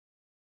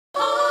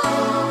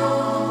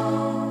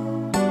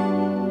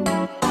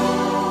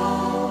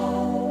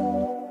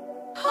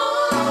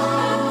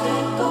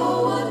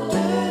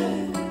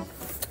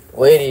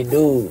What it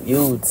do?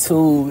 You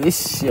too.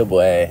 It's your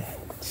boy,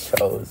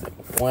 Chosen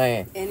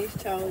Quan. And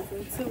it's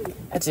Chosen too.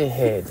 I just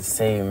had to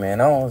say,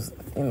 man, I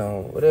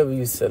don't, whatever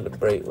you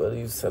celebrate, whether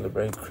you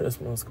celebrate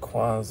Christmas,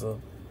 Kwanzaa,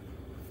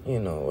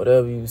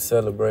 whatever you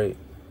celebrate,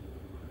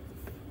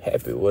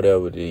 happy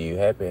whatever to you.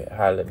 Happy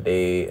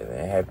holiday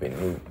and happy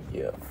new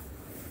year.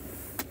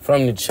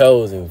 From the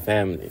Chosen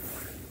family.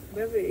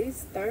 Baby,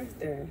 it's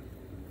Thursday.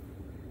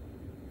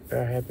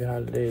 Happy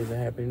holidays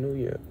and happy new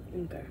year.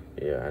 Okay.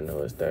 Yeah, I know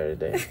it's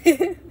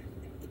Thursday.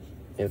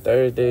 And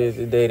Thursday is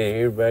the day that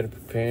everybody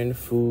preparing the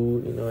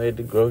food, at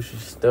the grocery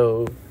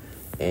store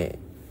and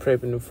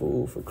prepping the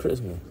food for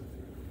Christmas.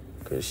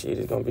 Because shit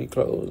is going to be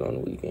closed on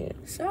the weekend.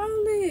 Sure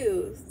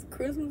lives.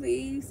 Christmas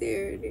Eve,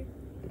 Saturday.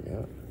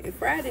 Yeah. And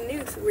Friday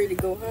niggas ready to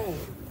go home.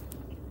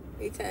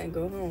 It's time to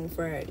go home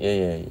Friday.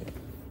 Yeah.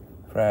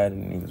 Friday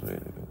niggas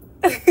ready to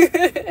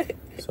go.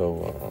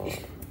 So,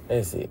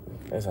 that's it.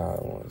 That's all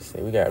I want to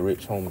say. We got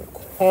rich homie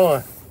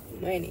Quan.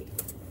 Money.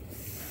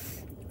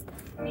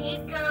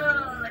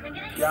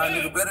 Y'all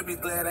nigga better be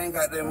glad I ain't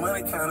got that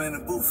money counter in the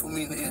booth for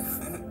me, nigga.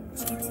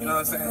 You know what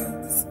I'm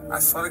saying? I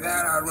swear to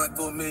God, I run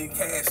through $1 million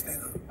cash,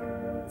 nigga.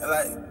 In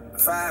like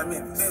 5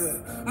 minutes,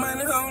 nigga.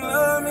 Money gon'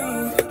 love me,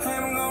 and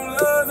I'm gon'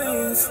 love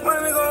it.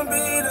 Money gon' be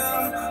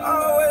there,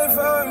 always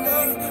for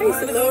me.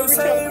 Money gon'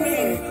 save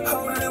me,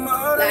 hold it in my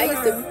heart. I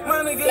used to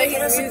play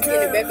his music in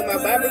the back of my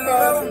Bible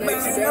cars when I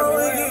used to drive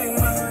around.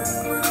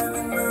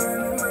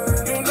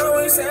 You know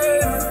he said,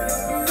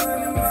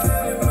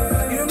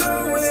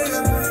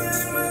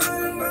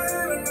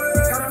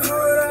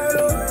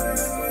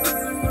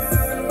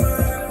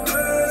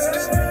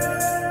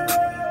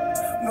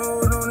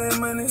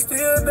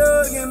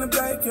 in the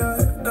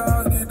backyard,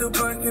 dog, get the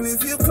blank, and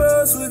if you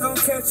close, we gon'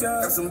 catch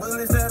y'all. Got some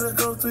bullets that'll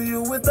go through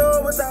you with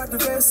or without the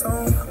vest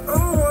on. I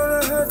don't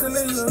wanna have to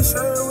leave your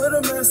shirt with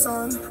a mess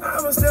on.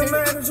 I was still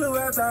mad at you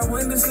after I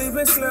went to sleep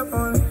and slept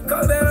on it.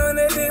 Go down on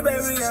that day,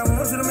 baby, I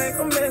want you to make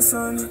a mess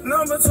on it.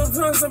 Number 2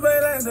 pencil,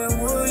 baby, like that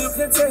wood, you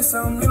can test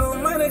on.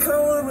 Money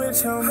come with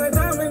rich home. High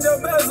diamond, your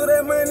bezel,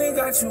 that money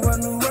got you a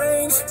new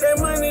range. That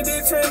money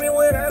did change me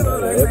when I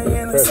look like they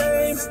ain't the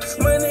same.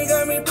 Money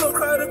got me booked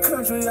across the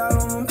country, all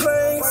on them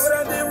planes.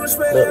 Look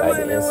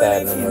like the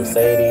inside of the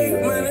Mercedes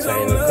and they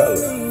change the color.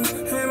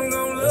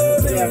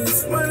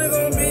 Money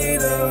gon' be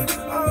there,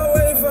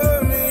 always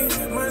for me.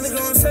 Money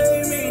gon'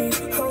 save me,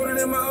 hold it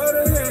in my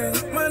other hand.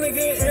 Money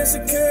get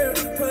insecure,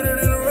 put it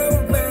in a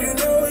rubber band. You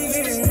know he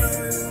get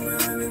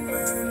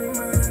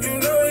you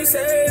know he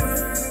saved me.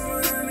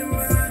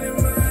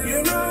 You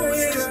know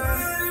he gotta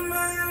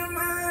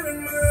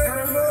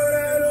hold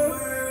out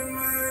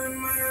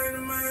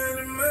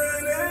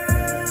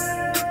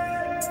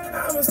I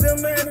was still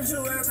mad at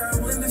you after I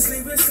went to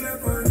sleep and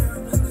slept on it.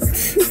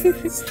 I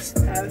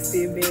was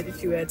still mad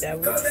at you after I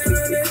went to sleep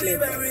and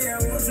slept on it. I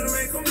want you to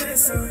make a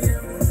mess of it.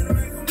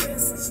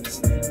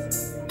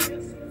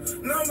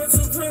 Number 2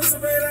 pencil,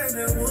 baby, like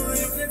that wood,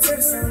 you can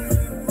test on me.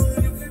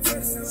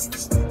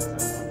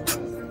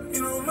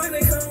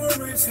 Money come with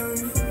rich on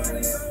me.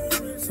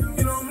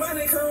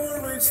 Money come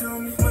with rich on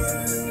me.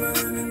 Money.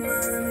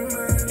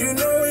 You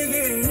know we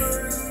get it.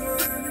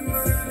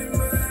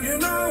 You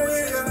know we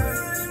got it.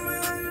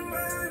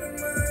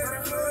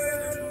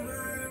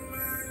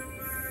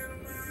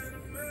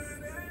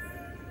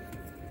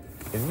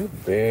 If you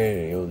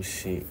bury your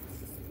shit,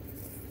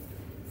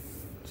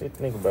 just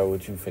think about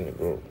what you finna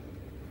grow.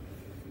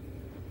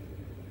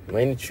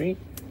 Money tree?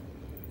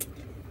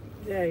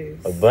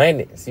 Yes.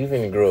 Abundance. You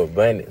finna grow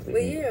abundance.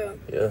 But yeah.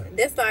 Yeah.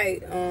 That's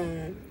like,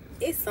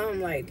 it's something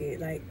like that.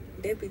 Like,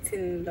 they be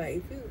telling, like,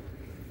 if you,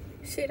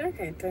 shit, I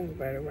can't think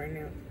about it right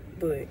now.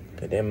 But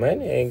Cause that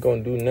money ain't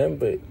gonna do nothing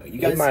but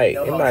it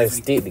might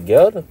stick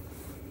together.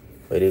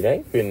 But it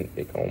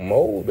gonna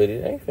mold, but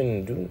it ain't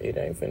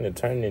finna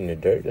turn into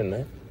dirt or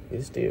nothing.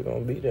 It's still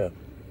gonna be there.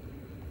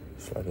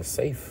 It's like a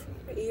safe.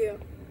 yeah,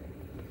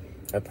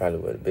 That probably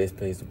was the best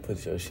place to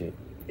put your shit.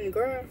 in the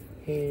ground.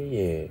 Hell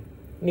yeah.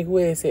 Nigga,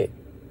 where it's at?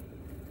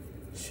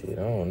 Shit,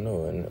 I don't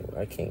know.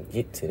 I can't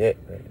get to that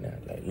right now.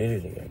 Like,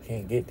 literally, I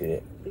can't get to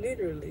that.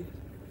 Literally.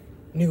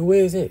 Nigga,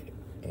 where is it?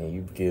 And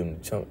you give them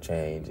the chunk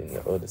change and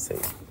the other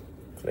safe.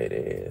 Play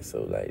their ass.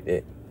 So like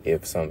that,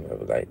 if something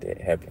ever like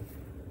that happen,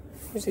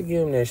 you should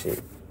give them that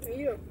shit.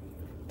 Yeah.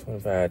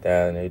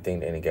 25,000, they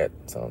think they done got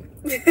something.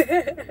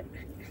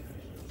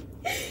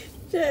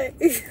 Jack.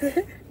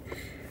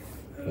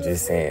 I'm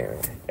just saying,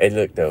 man. Hey,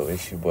 look, though,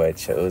 it's your boy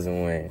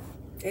Chosen One.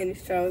 And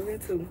it's Chosen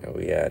too. And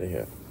we out of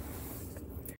here.